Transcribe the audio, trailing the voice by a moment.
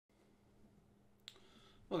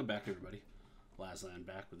Welcome back, everybody. Lazland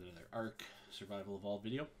back with another Ark Survival Evolved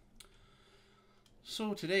video.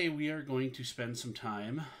 So today we are going to spend some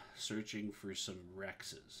time searching for some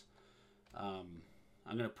Rexes. I'm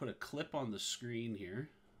going to put a clip on the screen here.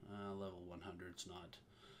 Level 100's not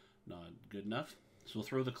good enough. So we'll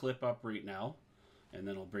throw the clip up right now, and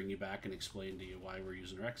then I'll bring you back and explain to you why we're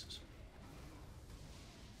using Rexes.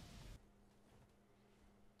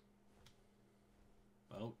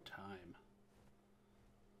 About time.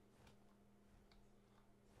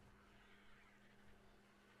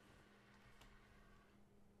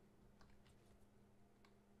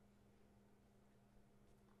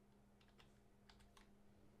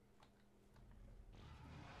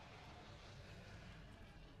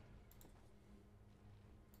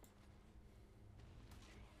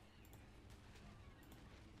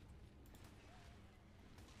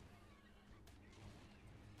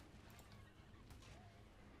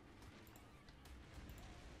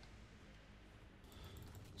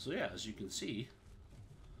 So yeah, as you can see,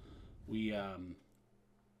 we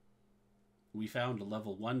found a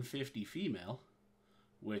level 150 female,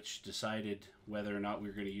 which decided whether or not we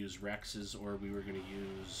were going to use Rexes or we were going to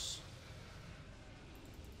use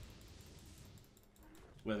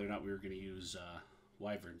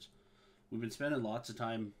Wyverns. We've been spending lots of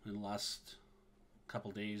time in the last couple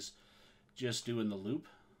days just doing the loop.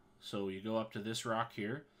 So you go up to this rock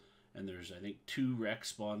here, and there's, I think, 2 Rex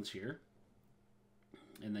spawns here.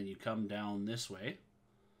 And then you come down this way,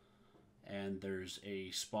 and there's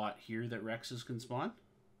a spot here that Rexes can spawn.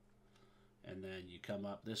 And then you come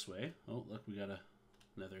up this way. Oh, look, we got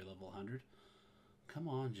another level 100. Come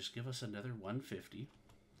on, just give us another 150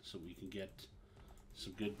 so we can get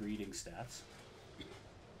some good breeding stats.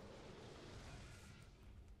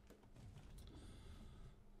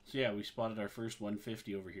 So yeah, we spotted our first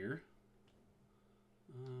 150 over here.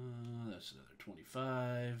 That's another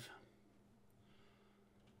 25.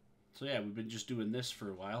 So yeah, we've been just doing this for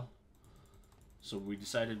a while. So we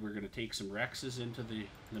decided we're going to take some Rexes into the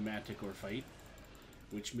Manticore fight,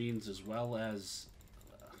 which means as well as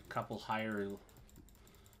a couple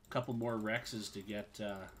more Rexes to get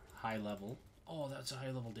high level. Oh, that's a high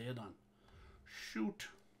level Daedon. Shoot.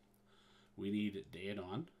 We need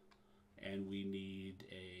Daedon, and we need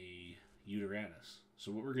a Uranus.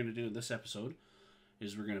 So what we're going to do in this episode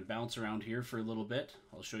is we're going to bounce around here for a little bit.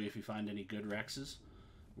 I'll show you if you find any good Rexes.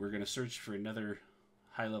 We're going to search for another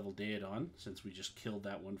high-level Daedon, since we just killed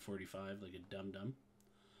that 145 like a dum-dum.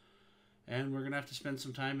 And we're going to have to spend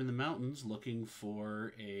some time in the mountains looking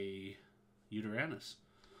for a Uranus.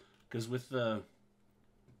 Because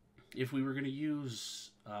if we were going to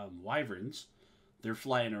use Wyverns, they're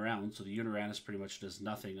flying around, so the Uranus pretty much does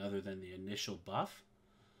nothing other than the initial buff.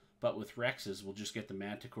 But with Rexes, we'll just get the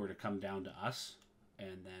Manticore to come down to us,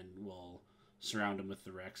 and then we'll surround them with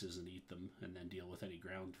the Rexes and eat them, and then deal with any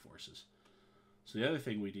ground forces. So the other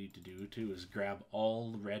thing we need to do too is grab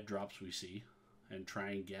all the red drops we see and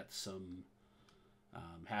try and get some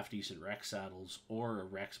half-decent Rex saddles or a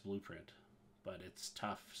Rex blueprint. But it's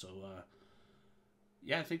tough, so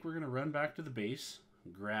yeah, I think we're going to run back to the base,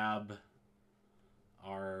 grab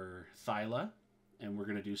our Thyla, and we're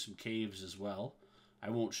going to do some caves as well.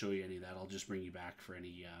 I won't show you any of that, I'll just bring you back for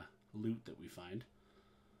any loot that we find.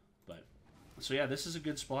 But so yeah, this is a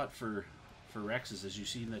good spot for Rexes, as you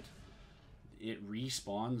see that it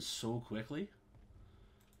respawns so quickly.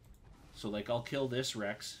 So like, I'll kill this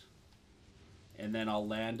Rex, and then I'll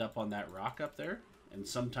land up on that rock up there, and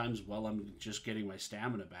sometimes while I'm just getting my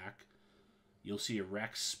stamina back, you'll see a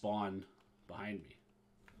Rex spawn behind me.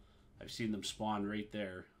 I've seen them spawn right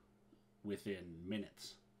there within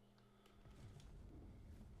minutes.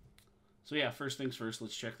 So yeah, first things first,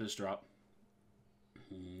 let's check this drop.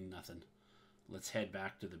 Nothing. Let's head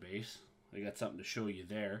back to the base. I got something to show you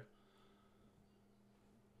there.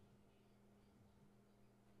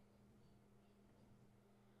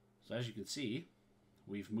 So as you can see,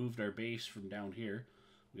 we've moved our base from down here.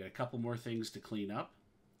 We got a couple more things to clean up,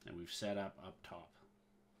 and we've set up top.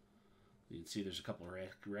 You can see there's a couple of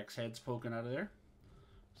Rex heads poking out of there.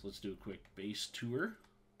 So let's do a quick base tour.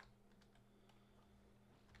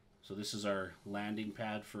 So this is our landing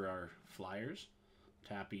pad for our flyers.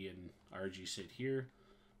 Tappy and RG sit here.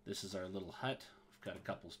 This is our little hut. We've got a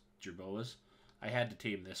couple jerboas. I had to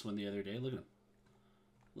tame this one the other day. Look at him.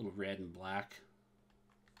 Little red and black.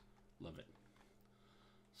 Love it.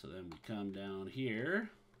 So then we come down here.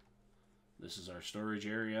 This is our storage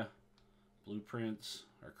area. Blueprints,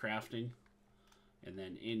 our crafting. And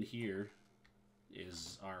then in here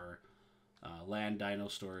is our land dino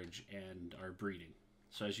storage and our breeding.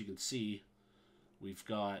 So as you can see, we've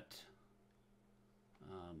got,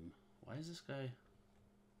 why is this guy,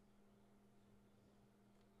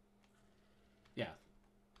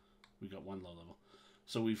 We got one low level.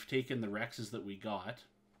 So we've taken the Rexes that we got,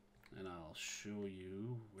 and I'll show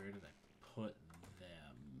you, where did I put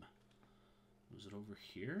them? Was it over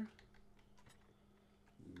here?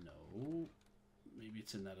 No. Maybe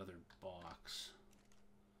it's in that other box.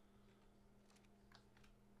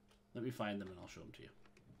 Let me find them and I'll show them to you.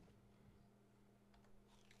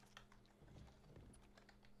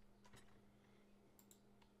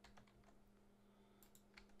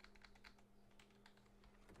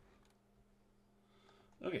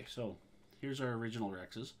 Okay, so here's our original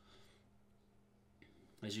Rexes.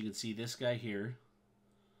 As you can see, this guy here,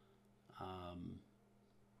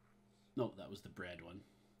 no, that was the bred one.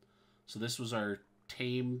 So this was our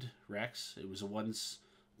tamed Rex. It was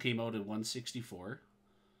came out at 164.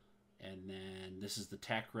 And then this is the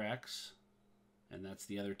Tech Rex, and that's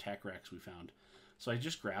the other Tech Rex we found. So I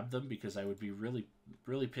just grabbed them because I would be really,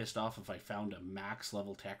 really pissed off if I found a max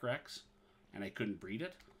level Tech Rex and I couldn't breed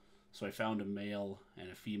it. So I found a male and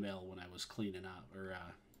a female when I was cleaning up, or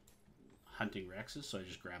hunting Rexes, so I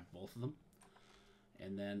just grabbed both of them.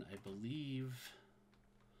 And then I believe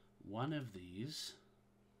one of these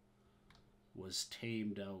was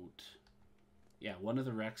tamed out. Yeah, one of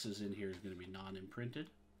the Rexes in here is going to be non-imprinted.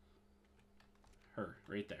 Her,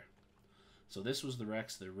 right there. So this was the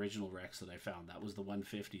Rex, the original Rex that I found. That was the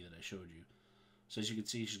 150 that I showed you. So as you can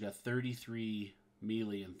see, she's got 33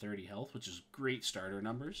 melee and 30 health, which is great starter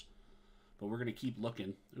numbers. But we're going to keep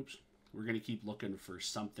looking. Oops. We're going to keep looking for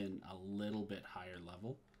something a little bit higher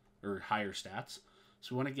level, or higher stats.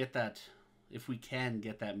 So we want to get that, if we can,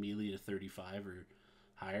 get that melee to 35 or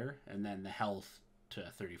higher, and then the health to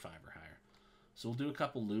 35 or higher. So we'll do a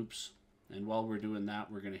couple loops, and while we're doing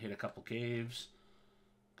that, we're going to hit a couple caves,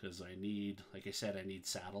 because I need, like I said, I need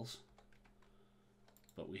saddles.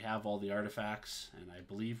 But we have all the artifacts, and I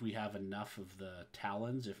believe we have enough of the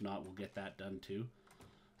talons. If not, we'll get that done too.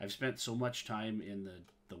 I've spent so much time in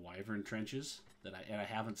the wyvern trenches that I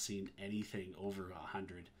haven't seen anything over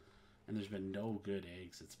 100, and there's been no good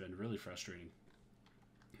eggs. It's been really frustrating.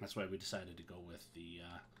 That's why we decided to go with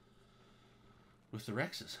the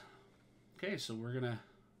Rexes. Okay, so we're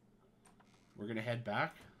gonna head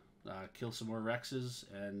back, kill some more Rexes,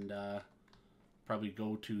 and probably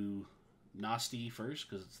go to Nasty first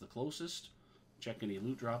because it's the closest. Check any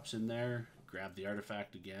loot drops in there. Grab the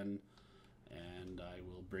artifact again. And I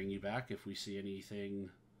will bring you back if we see anything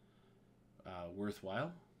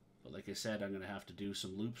worthwhile. But like I said, I'm going to have to do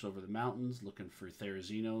some loops over the mountains looking for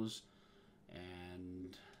Therazinos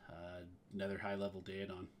and another high-level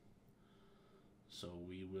Daedon. So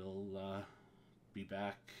we will be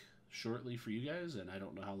back shortly for you guys, and I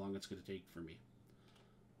don't know how long it's going to take for me.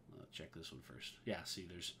 Check this one first. Yeah, see,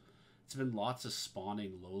 it's been lots of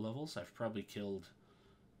spawning low levels. I've probably killed...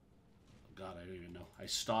 God, I don't even know. I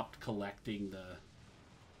stopped collecting the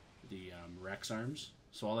Rex arms.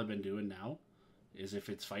 So all I've been doing now is if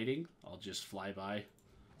it's fighting, I'll just fly by,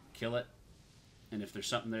 kill it. And if there's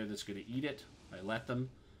something there that's going to eat it, I let them.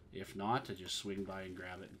 If not, I just swing by and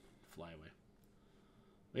grab it and fly away.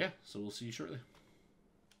 But yeah, so we'll see you shortly.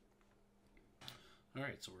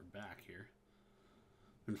 Alright, so we're back here.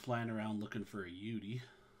 Been flying around looking for a Yudi.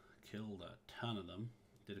 Killed a ton of them.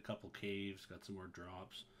 Did a couple caves, got some more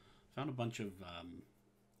drops. Found a bunch of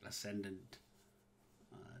Ascendant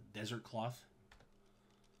desert cloth,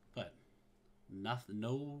 but nothing,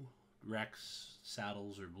 no Rex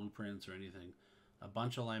saddles or blueprints or anything. A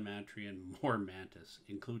bunch of Limantry and more Mantis,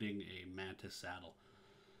 including a Mantis saddle.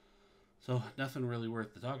 So nothing really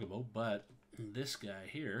worth to talk about, but this guy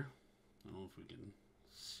here, I don't know if we can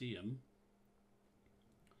see him.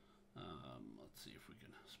 Let's see if we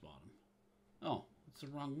can spot him. Oh, it's the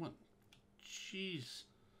wrong one. Jeez.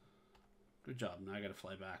 Good job. Now I gotta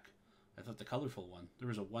fly back. I thought the colorful one. There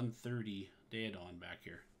was a 130 Daedon back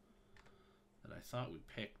here that I thought we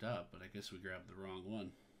picked up, but I guess we grabbed the wrong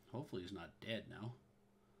one. Hopefully he's not dead now.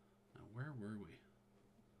 Now where were we?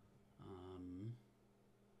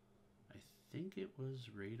 I think it was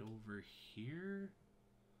right over here.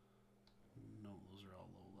 No, those are all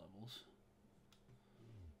low levels.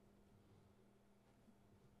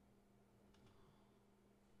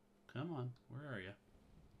 Come on, where are you?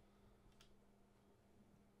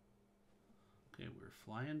 Okay, we're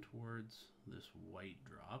flying towards this white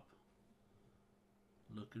drop,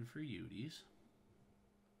 looking for Udis,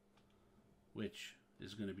 which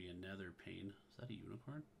is going to be another pain. Is that a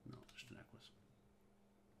unicorn? No, just a necklace.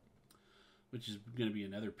 Which is going to be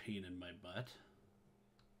another pain in my butt.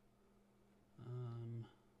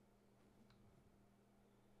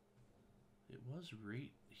 It was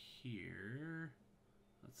right here.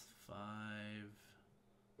 That's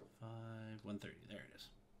 130. There it is.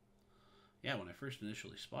 Yeah, when I first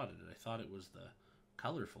initially spotted it, I thought it was the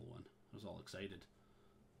colorful one. I was all excited.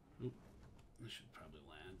 Oop, I should probably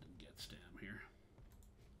land and get Stam here.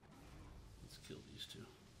 Let's kill these two.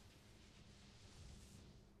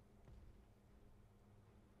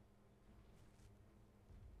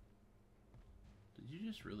 Did you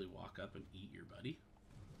just really walk up and eat your buddy?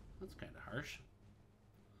 That's kind of harsh.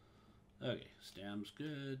 Okay, Stam's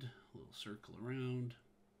good. A little circle around.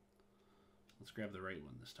 Let's grab the right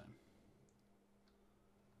one this time.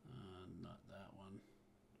 Not that one.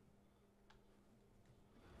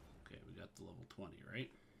 Okay, we got the level 20,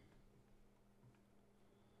 right?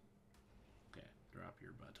 Okay, drop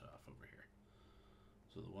your butt off over here.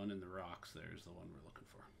 So the one in the rocks there is the one we're looking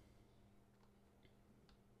for.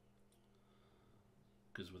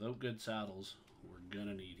 Because without good saddles, we're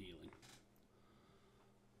gonna need healing.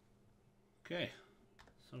 Okay,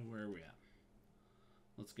 so where are we at?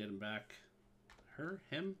 Let's get him back. Her,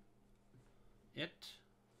 him, it,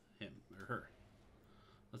 him, or her.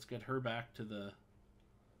 Let's get her back to the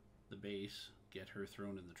base, get her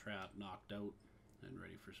thrown in the trap, knocked out, and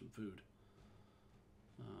ready for some food.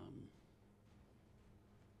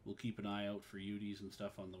 We'll keep an eye out for Uties and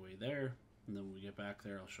stuff on the way there, and then when we get back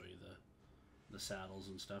there, I'll show you the saddles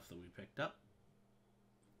and stuff that we picked up.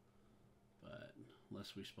 But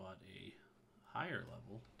unless we spot a higher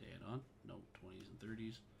level, dead on, no, 20s and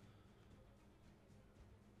 30s.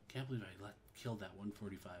 Can't believe I killed that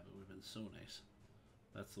 145. It would have been so nice.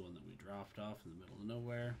 That's the one that we dropped off in the middle of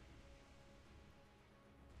nowhere.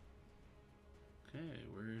 Okay,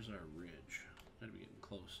 where's our ridge? Gotta be getting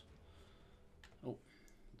close. Oh,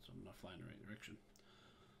 so I'm not flying in the right direction.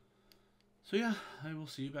 So yeah, I will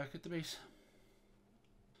see you back at the base.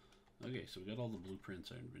 Okay, so we got all the blueprints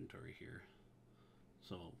in our inventory here.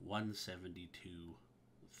 So 172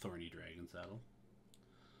 Thorny Dragon saddle.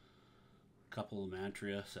 Couple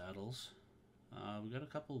Mantria saddles. We got a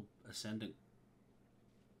couple Ascendant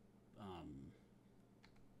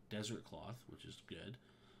Desert Cloth, which is good.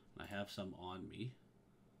 And I have some on me.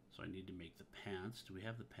 So I need to make the pants. Do we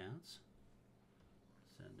have the pants?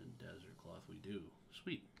 Ascendant Desert Cloth, we do.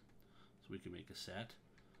 Sweet. So we can make a set.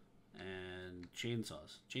 And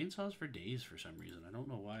chainsaws. Chainsaws for days for some reason. I don't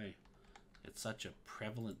know why it's such a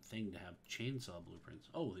prevalent thing to have chainsaw blueprints.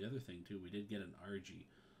 Oh, the other thing too, we did get an RG.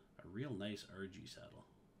 A real nice RG saddle.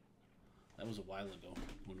 That was a while ago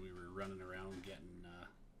when we were running around getting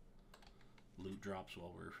loot drops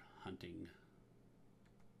while we're hunting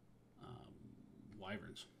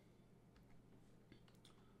wyverns.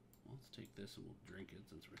 Well, let's take this and we'll drink it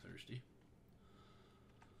since we're thirsty.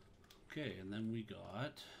 Okay, and then we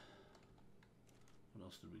got... What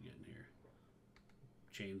else did we get in here?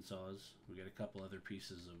 Chainsaws. We got a couple other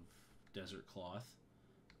pieces of desert cloth.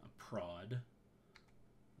 A prod.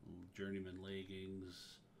 Journeyman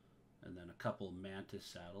leggings. And then a couple mantis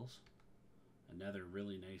saddles. Another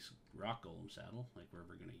really nice rock golem saddle. Like where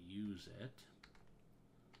we're going to use it.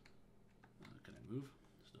 Can I move?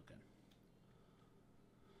 Still can.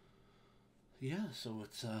 Yeah, so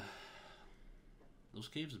it's... those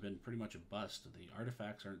caves have been pretty much a bust. The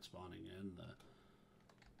artifacts aren't spawning in.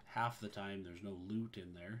 Half the time there's no loot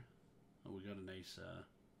in there. Oh, we got a nice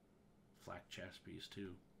flak chest piece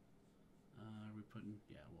too. Are we putting...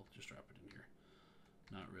 Yeah, we'll just drop it in here.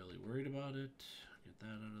 Not really worried about it. Get that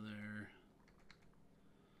out of there.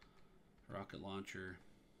 Rocket launcher.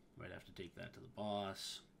 Might have to take that to the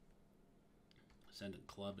boss. Ascendant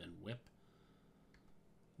club and whip.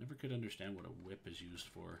 Never could understand what a whip is used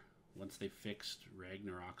for. Once they fixed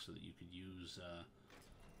Ragnarok so that you could use,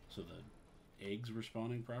 so the eggs were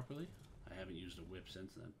spawning properly, I haven't used a whip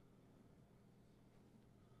since then.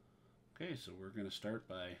 Okay, so we're going to start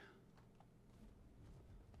by,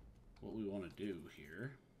 what we want to do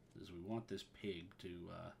here is we want this pig to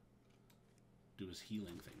do his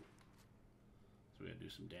healing thing. So we got to do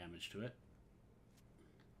some damage to it.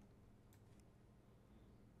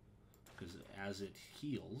 Because as it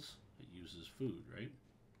heals, it uses food, right?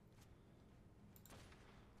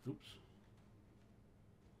 Oops.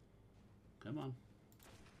 Come on.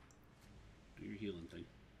 Do your healing thing.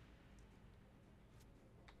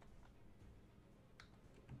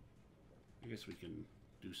 I guess we can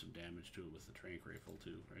do some damage to it with the tranq rifle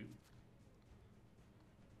too, right?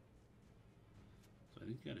 So I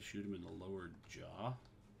think you gotta shoot him in the lower jaw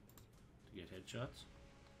to get headshots.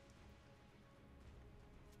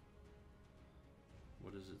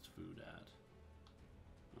 What is its food at?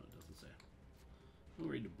 Oh, it doesn't say. We'll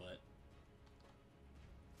read the butt.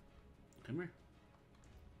 Come here.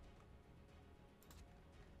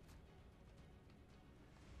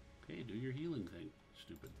 Okay, do your healing thing,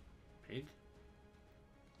 stupid pig.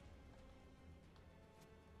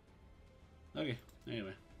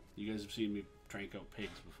 Anyway, you guys have seen me trank out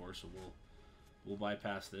pigs before, so we'll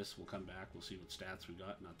bypass this. We'll come back. We'll see what stats we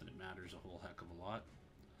got. Not that it matters a whole heck of a lot.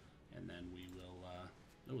 And then we will.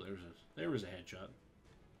 Oh, there was a headshot.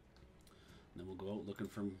 And then we'll go out looking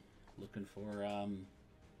for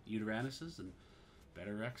Uteranus's and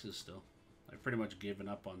better Rexes still. I've pretty much given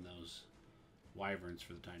up on those wyverns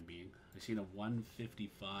for the time being. I seen a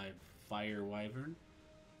 155 fire wyvern,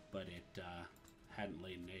 but it hadn't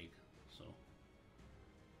laid an egg. So,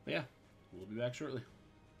 but yeah, we'll be back shortly.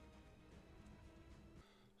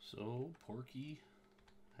 So Porky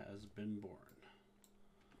has been born.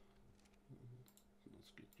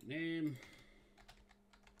 Let's get your name.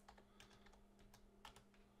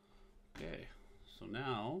 Okay, so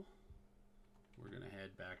now we're going to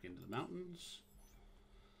head back into the mountains.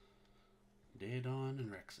 Daedon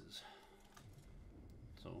and Rexes.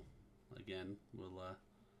 So, again, we'll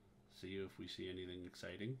see if we see anything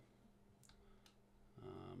exciting.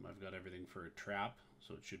 I've got everything for a trap,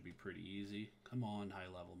 so it should be pretty easy. Come on,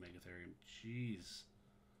 high-level Megatherium. Jeez.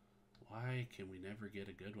 Why can we never get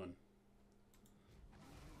a good one?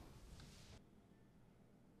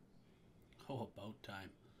 Oh, about time.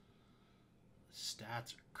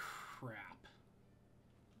 Stats are crap.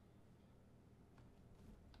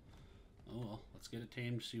 Oh well, let's get it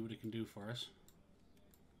tamed, see what it can do for us.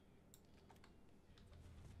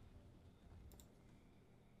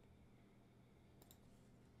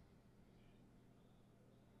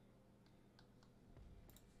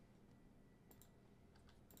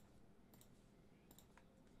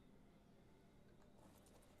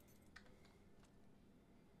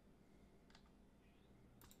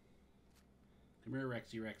 Come here,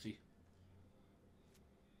 Rexy.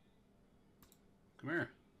 Come here.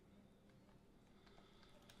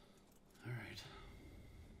 All right.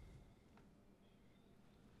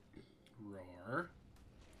 Roar.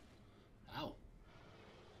 Ow.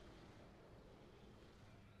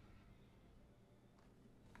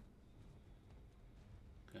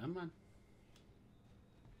 Come on.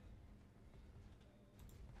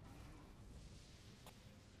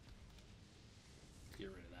 Get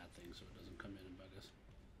rid of that thing so it doesn't come in and bug us.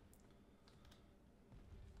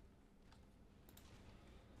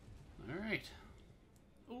 Alright.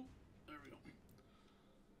 Oh, there we go.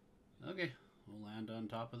 Okay, we'll land on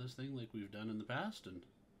top of this thing like we've done in the past and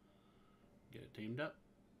get it tamed up.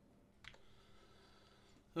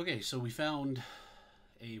 Okay, so we found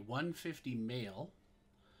a 150 male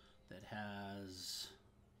that has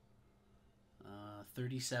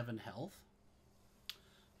 37 health.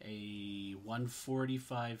 A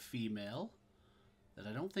 145 female that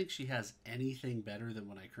I don't think she has anything better than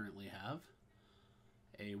what I currently have.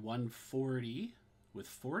 A 140 with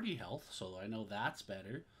 40 health, so I know that's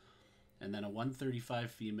better. And then a 135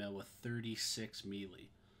 female with 36 melee.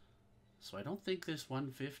 So I don't think this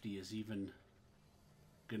 150 is even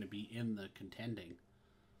going to be in the contending.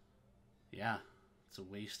 Yeah, it's a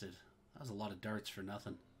wasted. That was a lot of darts for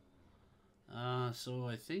nothing. So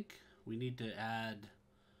I think we need to add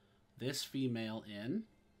this female in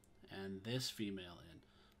and this female in.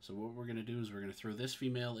 So what we're going to do is we're going to throw this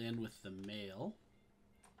female in with the male.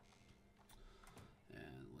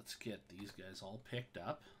 And let's get these guys all picked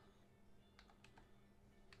up.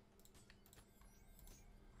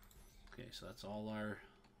 Okay, so that's all our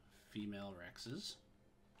female Rexes.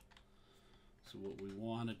 So what we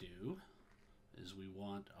want to do is we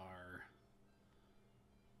want our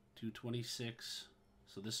 226.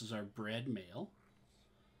 So this is our bred male.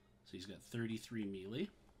 So he's got 33 melee.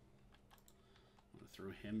 I'm going to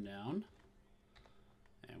throw him down.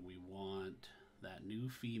 And we want that new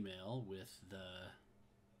female with the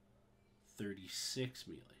 36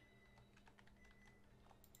 melee.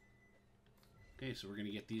 Okay, so we're going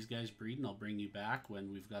to get these guys breeding. I'll bring you back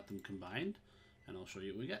when we've got them combined, and I'll show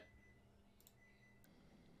you what we get.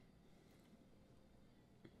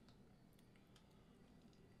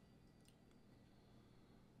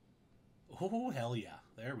 Oh, hell yeah.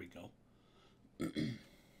 There we go.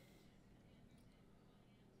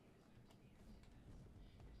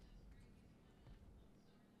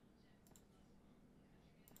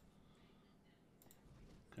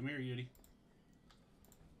 Come here, Yudi.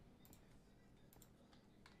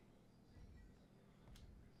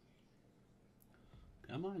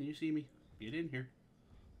 Come on, you see me. Get in here.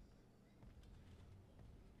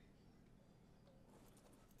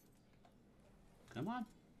 Come on.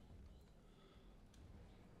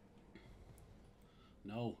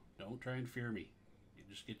 No, don't try and fear me. You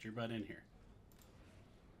just get your butt in here.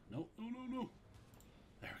 No, no, no, no.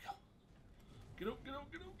 There we go. Get out, get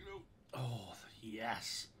out, get out, get out. Oh,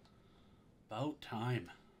 yes. About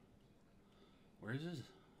time. Where is it?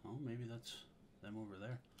 Oh, maybe that's... them over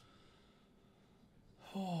there.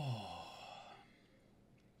 Oh.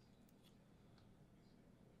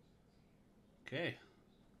 Okay.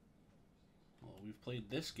 Well, we've played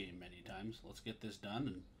this game many times. Let's get this done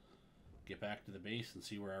and get back to the base and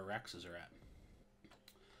see where our Rexes are at.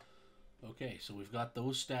 Okay, so we've got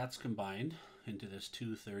those stats combined into this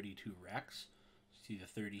 232 Rex. See the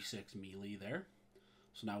 36 melee there.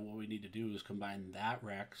 So now what we need to do is combine that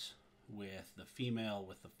Rex with the female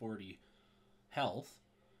with the 40 health,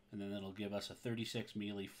 and then it'll give us a 36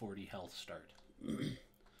 melee 40 health start.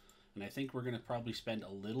 And I think we're going to probably spend a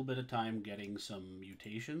little bit of time getting some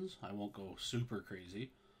mutations. I won't go super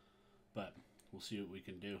crazy, but we'll see what we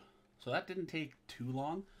can do. So that didn't take too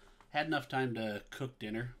long. Had enough time to cook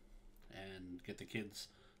dinner and get the kids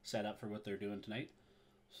set up for what they're doing tonight.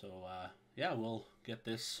 So yeah, we'll get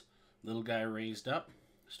this little guy raised up,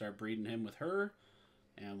 start breeding him with her,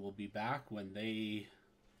 and we'll be back when they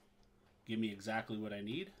give me exactly what I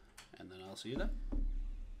need, and then I'll see you then.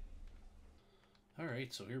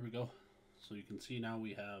 Alright, so here we go. So you can see now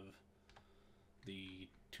we have the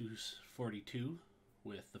 242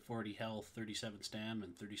 with the 40 health, 37 stam,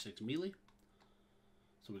 and 36 melee.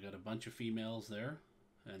 So we got a bunch of females there,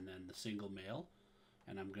 and then the single male.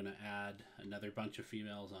 And I'm going to add another bunch of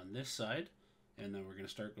females on this side, and then we're going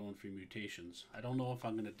to start going through mutations. I don't know if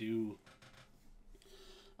I'm going to do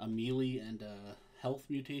a melee and a health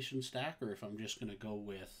mutation stack, or if I'm just going to go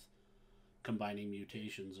with combining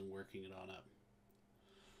mutations and working it on up.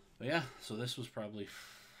 But yeah, so this was probably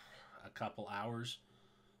a couple hours.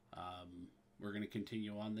 We're going to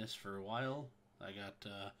continue on this for a while. I got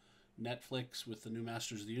Netflix with the new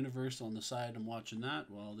Masters of the Universe on the side. I'm watching that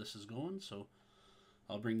while this is going, so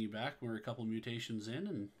I'll bring you back when we're a couple mutations in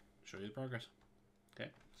and show you the progress.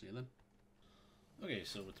 Okay, see you then. Okay,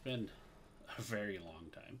 so it's been a very long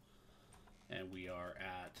time, and we are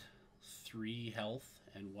at 3 health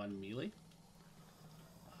and 1 melee.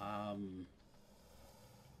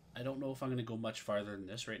 I don't know if I'm going to go much farther than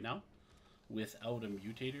this right now. Without a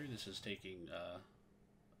mutator, this is taking a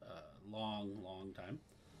long time.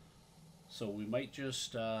 So we might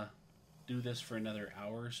just do this for another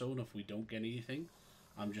hour or so, and if we don't get anything,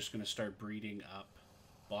 I'm just going to start breeding up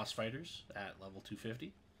boss fighters at level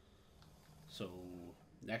 250. So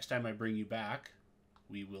next time I bring you back,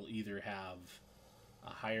 we will either have a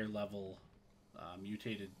higher level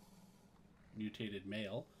mutated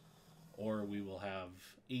male, or we will have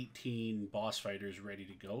 18 boss fighters ready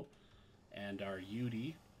to go, and our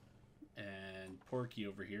Yudi and Porky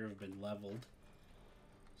over here have been leveled.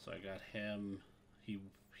 So I got him,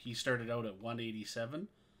 he started out at 187,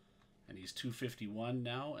 and he's 251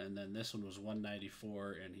 now, and then this one was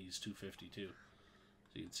 194, and he's 252. So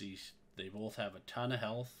you can see they both have a ton of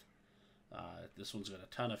health. This one's got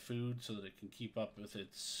a ton of food so that it can keep up with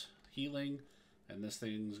its healing, and this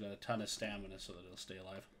thing's got a ton of stamina so that it'll stay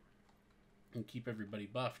alive and keep everybody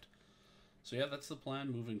buffed. So yeah, that's the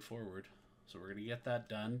plan moving forward. So we're going to get that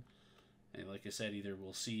done, and like I said, either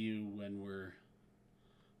we'll see you when we're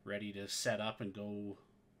ready to set up and go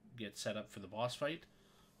get set up for the boss fight.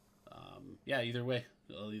 Yeah, either way,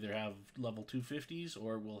 we'll either have level 250s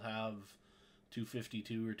or we'll have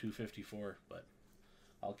 252 or 254, but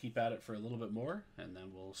I'll keep at it for a little bit more, and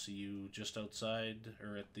then we'll see you just outside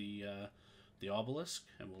or at the obelisk,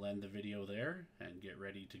 and we'll end the video there and get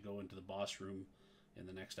ready to go into the boss room in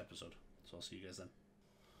the next episode. So I'll see you guys then.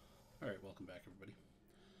 Alright, welcome back everybody.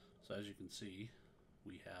 So as you can see,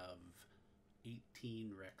 we have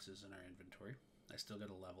 18 Rexes in our inventory. I still got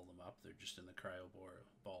to level them up. They're just in the cryo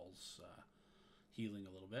balls healing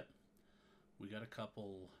a little bit. We got a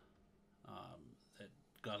couple that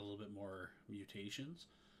got a little bit more mutations,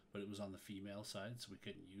 but it was on the female side, so we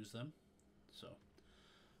couldn't use them. So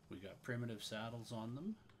we got primitive saddles on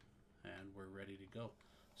them, and we're ready to go.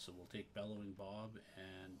 So we'll take Bellowing Bob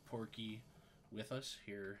and Porky with us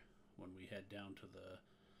here when we head down to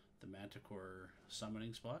the Manticore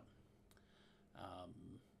summoning spot.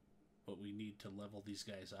 But we need to level these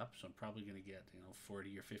guys up, so I'm probably going to get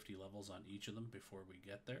 40 or 50 levels on each of them before we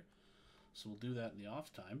get there. So we'll do that in the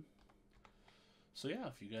off time. So yeah,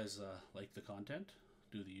 if you guys like the content,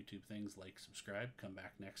 do the YouTube things, like, subscribe, come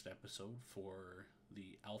back next episode for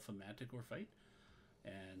the Alpha Manticore fight,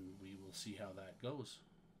 and we will see how that goes.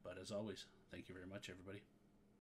 But as always, thank you very much, everybody.